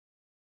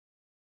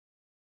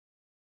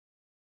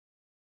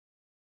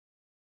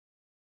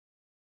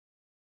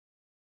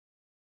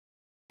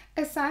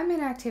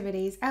Assignment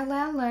activities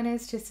allow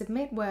learners to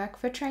submit work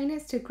for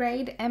trainers to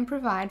grade and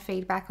provide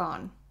feedback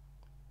on.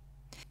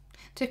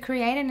 To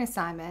create an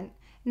assignment,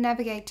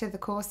 navigate to the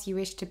course you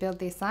wish to build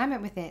the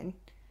assignment within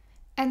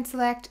and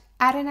select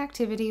Add an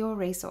activity or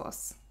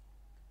resource.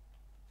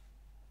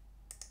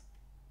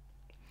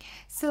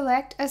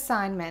 Select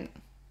Assignment.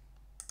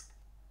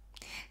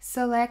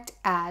 Select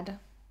Add.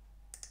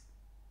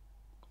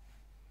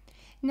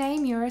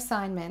 Name your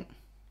assignment.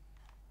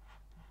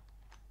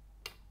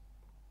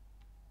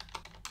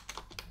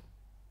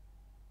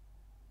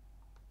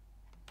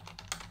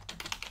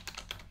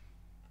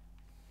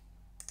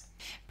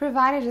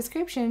 Provide a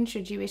description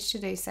should you wish to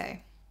do so.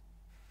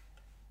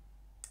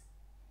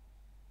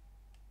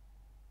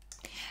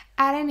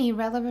 Add any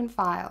relevant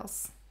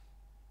files.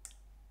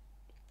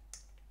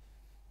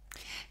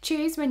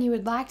 Choose when you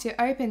would like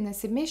to open the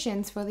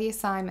submissions for the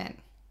assignment.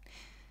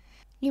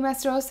 You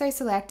must also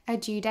select a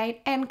due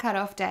date and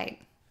cutoff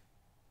date.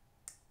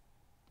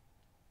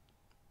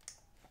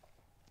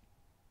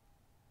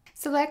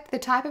 Select the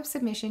type of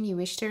submission you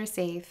wish to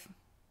receive.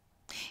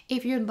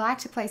 If you would like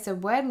to place a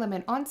word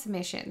limit on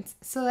submissions,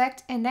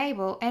 select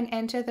Enable and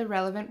enter the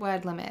relevant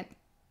word limit.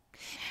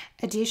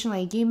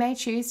 Additionally, you may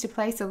choose to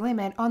place a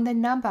limit on the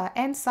number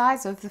and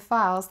size of the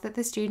files that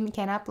the student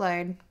can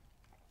upload.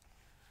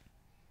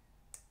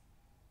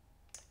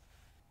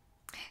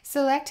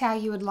 Select how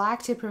you would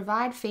like to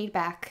provide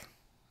feedback.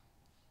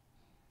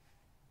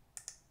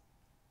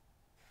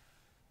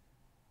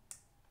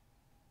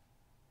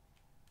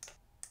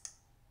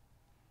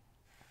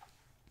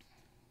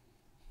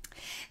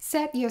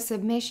 Set your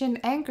submission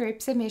and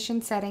group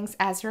submission settings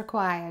as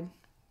required.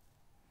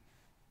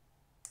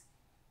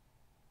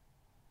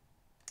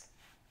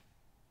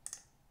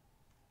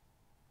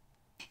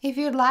 If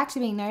you would like to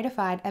be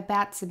notified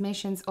about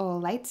submissions or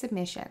late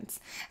submissions,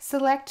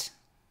 select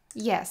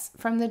Yes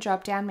from the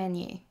drop-down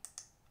menu.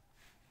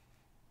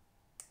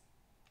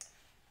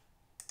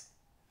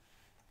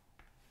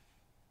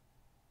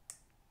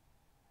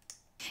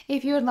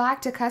 If you would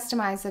like to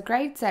customize the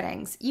grade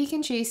settings, you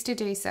can choose to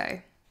do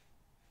so.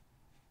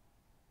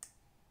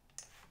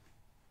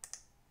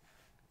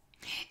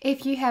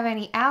 If you have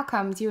any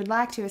outcomes you would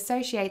like to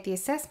associate the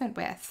assessment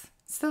with,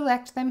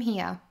 select them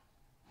here.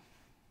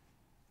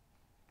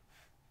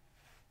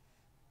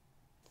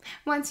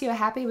 Once you are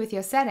happy with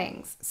your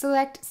settings,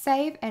 select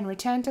Save and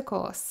return to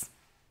course.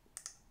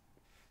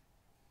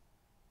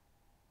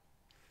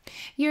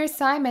 Your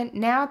assignment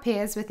now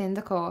appears within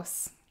the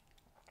course.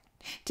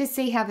 To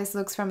see how this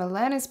looks from a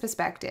learner's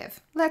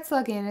perspective, let's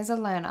log in as a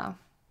learner.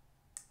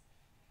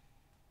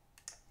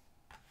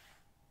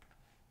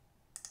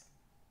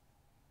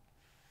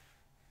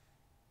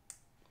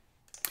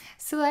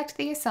 Select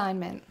the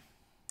assignment.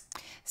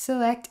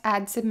 Select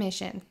Add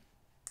Submission.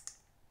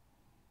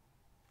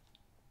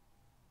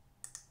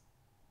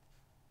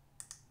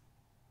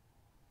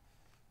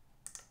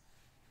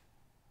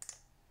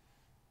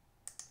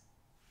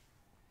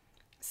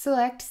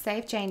 Select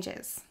Save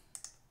Changes.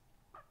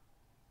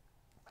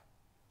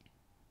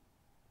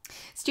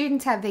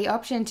 Students have the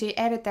option to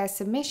edit their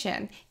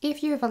submission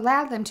if you have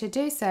allowed them to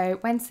do so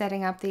when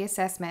setting up the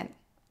assessment.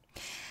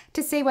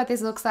 To see what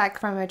this looks like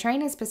from a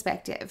trainer's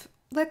perspective,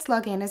 let's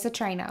log in as a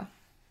trainer.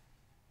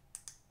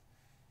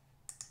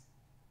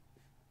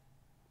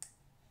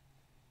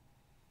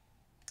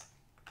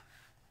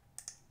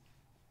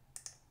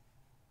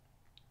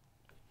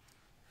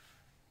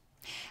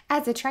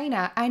 As a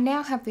trainer, I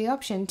now have the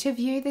option to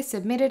view the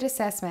submitted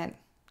assessment.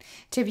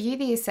 To view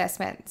the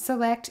assessment,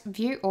 select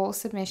View All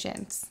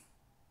Submissions.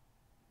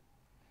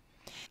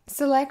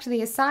 Select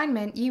the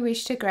assignment you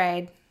wish to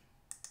grade.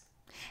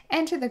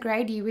 Enter the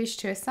grade you wish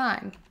to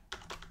assign.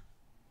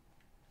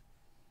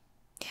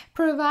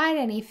 Provide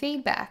any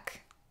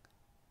feedback.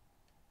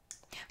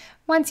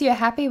 Once you are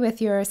happy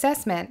with your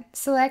assessment,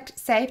 select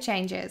Save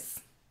Changes.